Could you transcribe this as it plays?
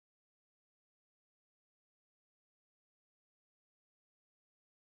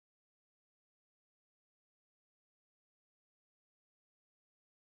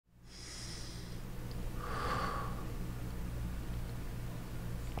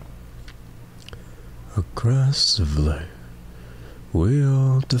Aggressively, we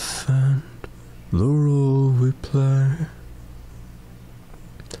all defend the role we play.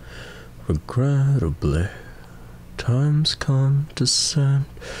 Regrettably, time's come to send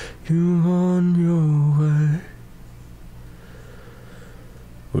you on your way.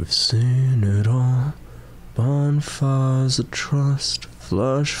 We've seen it all, bonfires of trust,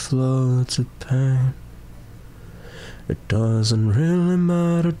 flash floods of pain. It doesn't really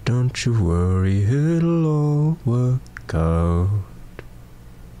matter, don't you worry, it'll all work out.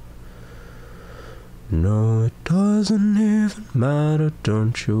 No, it doesn't even matter,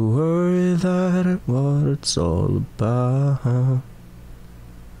 don't you worry, that ain't what it's all about.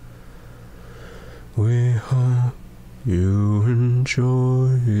 We hope you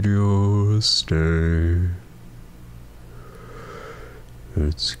enjoyed your stay.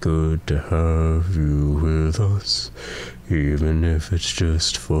 It's good to have you with us, even if it's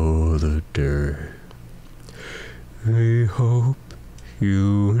just for the day. We hope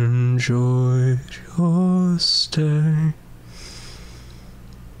you enjoyed your stay.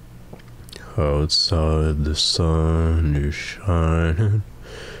 Outside the sun is shining,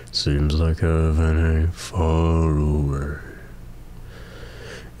 seems like heaven ain't far away.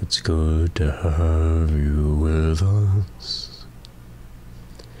 It's good to have you with us,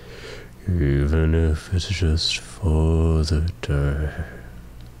 even if it's just for the day.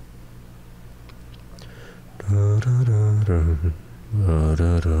 Da da da da, ba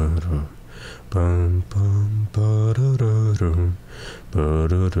da da da, bum bum ba da da da, ba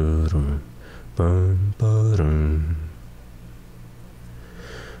da da da, bum ba dum,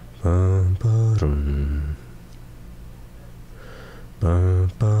 bum ba dum, ba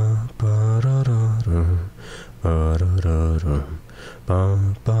ba ba da da da, ba da da da. Ba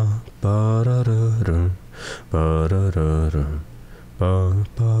ba ba da da da, ba da da da, ba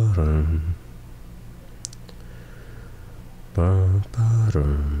ba dum, ba ba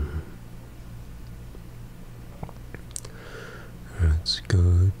dum. It's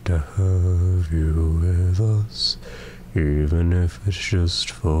good to have you with us, even if it's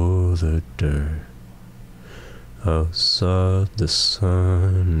just for the day. Outside the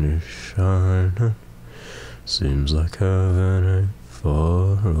sun is shining, seems like heaven ain't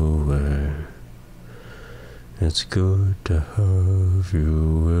far away. It's good to have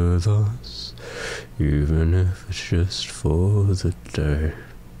you with us, even if it's just for the day.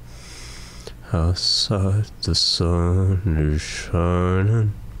 Outside the sun is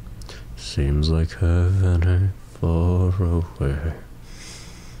shining, seems like heaven ain't far away.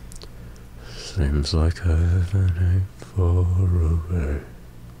 Seems like heaven ain't far away.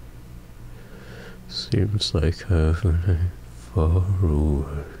 Seems like heaven ain't far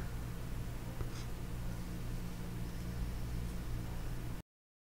away.